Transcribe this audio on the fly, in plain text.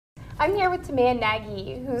I'm here with Timea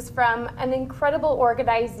Nagy, who's from an incredible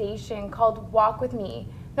organization called Walk With Me.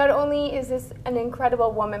 Not only is this an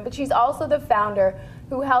incredible woman, but she's also the founder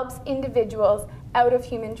who helps individuals out of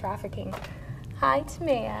human trafficking. Hi,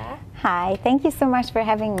 Timea. Hi, thank you so much for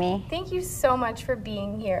having me. Thank you so much for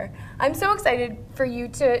being here. I'm so excited for you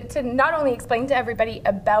to not only explain to everybody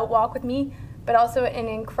about Walk With Me, but also an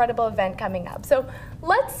incredible event coming up. So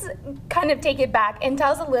let's kind of take it back and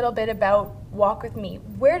tell us a little bit about Walk With Me.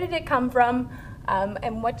 Where did it come from,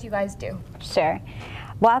 and what do you guys do? Sure.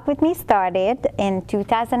 Walk With Me started in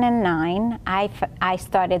 2009. I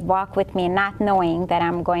started Walk With Me not knowing that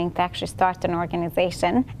I'm going to actually start an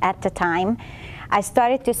organization at the time. I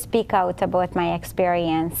started to speak out about my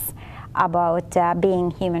experience about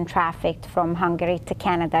being human trafficked from Hungary to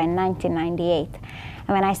Canada in 1998.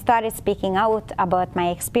 And when I started speaking out about my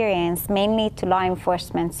experience, mainly to law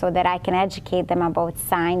enforcement so that I can educate them about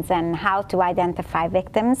signs and how to identify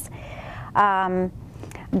victims,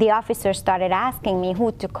 the officers started asking me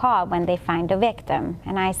who to call when they find a victim.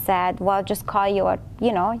 And I said, well, just call your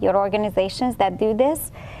organizations that do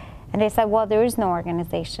this. And they said, well, there is no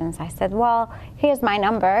organizations. I said, well, here's my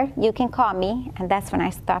number. You can call me. And that's when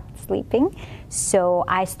I stopped sleeping. So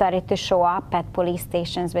I started to show up at police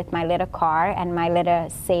stations with my little car and my little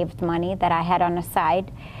saved money that I had on the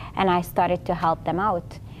side. And I started to help them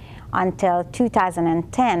out. Until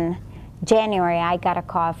 2010, January, I got a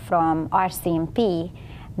call from RCMP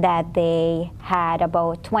that they had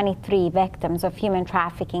about 23 victims of human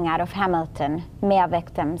trafficking out of Hamilton, male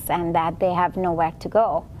victims, and that they have nowhere to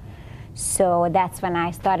go. So that's when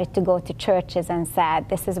I started to go to churches and said,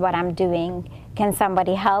 this is what I'm doing. Can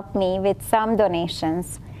somebody help me with some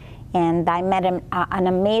donations? And I met an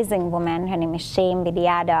amazing woman. Her name is Shane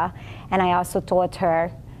Vidiada. And I also told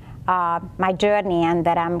her my journey and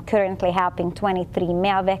that I'm currently helping 23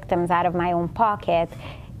 male victims out of my own pocket.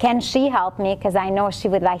 Can she help me? Because I know she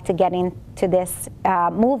would like to get into this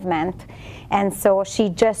movement. And so she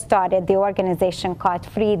just started the organization called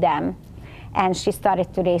Freedom. And she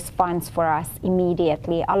started to raise funds for us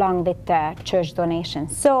immediately, along with the church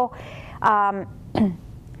donations. So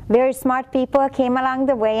very smart people came along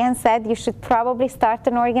the way and said, you should probably start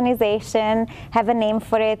an organization, have a name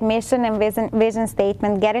for it, mission and vision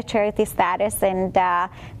statement, get a charity status, and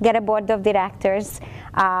get a board of directors.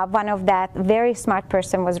 One of that very smart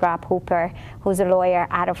person was Rob Hooper, who's a lawyer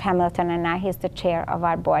out of Hamilton, and now he's the chair of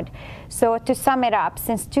our board. So to sum it up,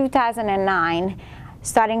 since 2009,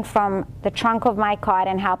 starting from the trunk of my car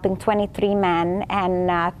and helping 23 men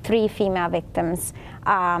and 3 female victims.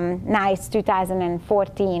 Now it's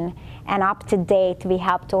 2014, and up to date, we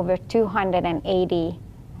helped over 280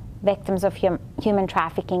 victims of human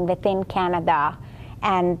trafficking within Canada.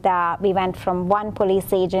 And we went from 1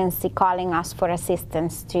 police agency calling us for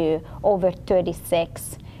assistance to over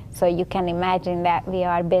 36. So you can imagine that we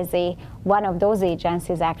are busy. One of those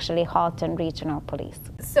agencies is actually Halton Regional Police.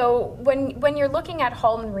 So when you're looking at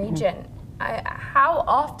Halton Region, how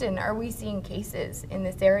often are we seeing cases in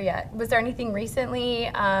this area? Was there anything recently,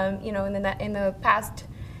 in the past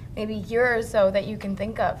maybe year or so that you can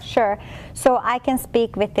think of? Sure. So I can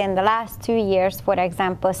speak within the last 2 years, for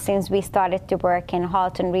example, since we started to work in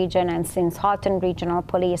Halton Region and since Halton Regional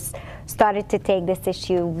Police started to take this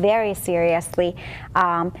issue very seriously,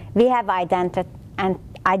 we have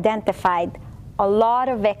identified a lot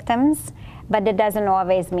of victims, but it doesn't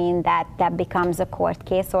always mean that that becomes a court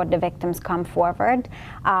case or the victims come forward.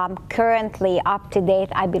 Currently, up to date,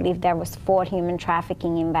 I believe there was 4 human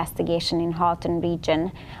trafficking investigations in Halton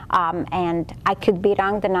Region. And I could be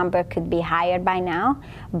wrong, the number could be higher by now,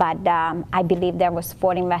 but I believe there was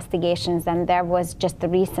 4 investigations, and there was just a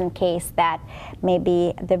recent case that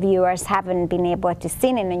maybe the viewers haven't been able to see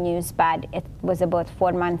in the news, but it was about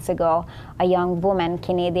 4 months ago. A young woman,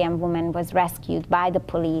 Canadian woman, was rescued by the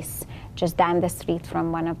police just down the street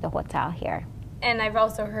from one of the hotels here. And I've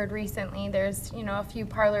also heard recently there's a few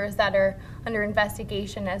parlors that are under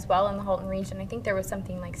investigation as well in the Halton region. I think there was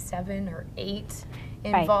something like 7 or 8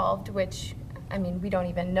 involved, right. Which, I mean, we don't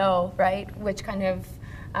even know, right, which kind of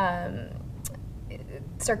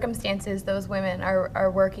circumstances those women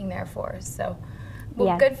are working there for. So, well,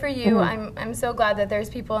 yeah. Good for you. Mm-hmm. I'm so glad that there's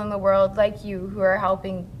people in the world like you who are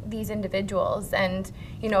helping these individuals. And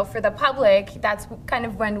for the public, that's kind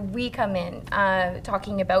of when we come in,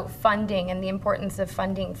 talking about funding and the importance of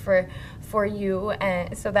funding for you,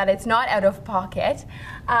 and so that it's not out of pocket.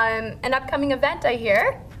 An upcoming event, I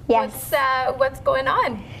hear. Yes. What's going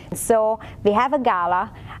on? So we have a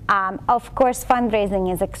gala. Of course,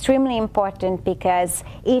 fundraising is extremely important because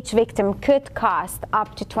each victim could cost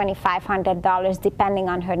up to $2,500 depending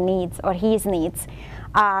on her needs or his needs.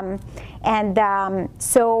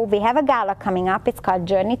 So we have a gala coming up. It's called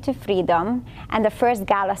Journey to Freedom, and the first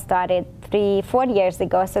gala started 3-4 years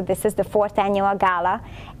ago, so this is the 4th annual gala,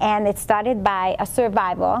 and it started by a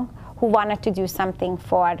survivor who wanted to do something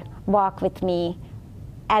for Walk With Me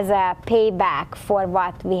as a payback for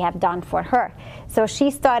what we have done for her. So she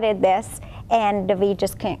started this, and we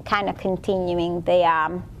just kind of continuing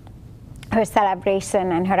the her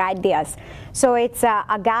celebration and her ideas. So it's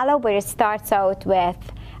a gala where it starts out with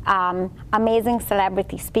amazing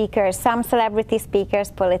celebrity speakers, some celebrity speakers,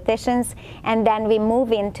 politicians, and then we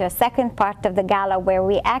move into a second part of the gala where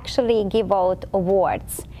we actually give out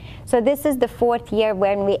awards. So this is the 4th year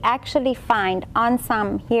when we actually find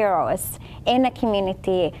unsung heroes in a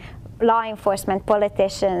community, law enforcement,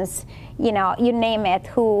 politicians, you know, you name it,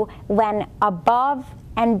 who went above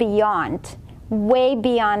and beyond, way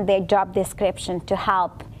beyond their job description to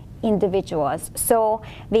help individuals. So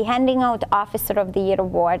we're handing out Officer of the Year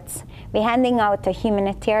awards, we're handing out a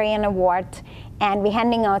humanitarian award, and we're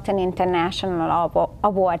handing out an international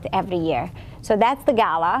award every year. So that's the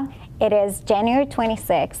gala. It is January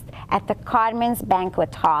 26th at the Carmen's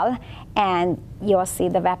Banquet Hall, and you'll see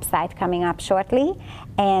the website coming up shortly.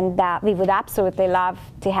 And we would absolutely love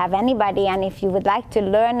to have anybody, and if you would like to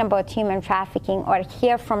learn about human trafficking or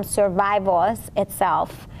hear from survivors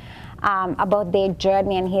itself about their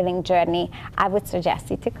journey and healing journey, I would suggest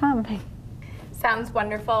you to come. Sounds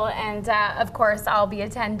wonderful, and of course I'll be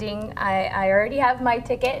attending. I already have my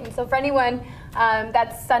ticket, and so for anyone,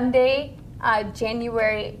 that's Sunday,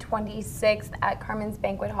 January 26th at Carmen's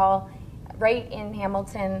Banquet Hall, right in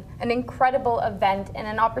Hamilton. An incredible event and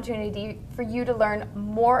an opportunity for you to learn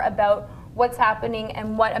more about what's happening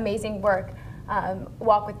and what amazing work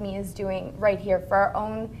Walk With Me is doing right here for our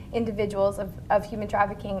own individuals of human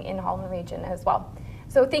trafficking in Halton region as well.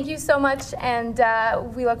 So thank you so much, and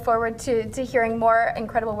we look forward to hearing more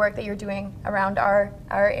incredible work that you're doing around our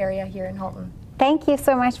area here in Halton. Thank you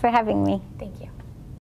so much for having me. Thank you.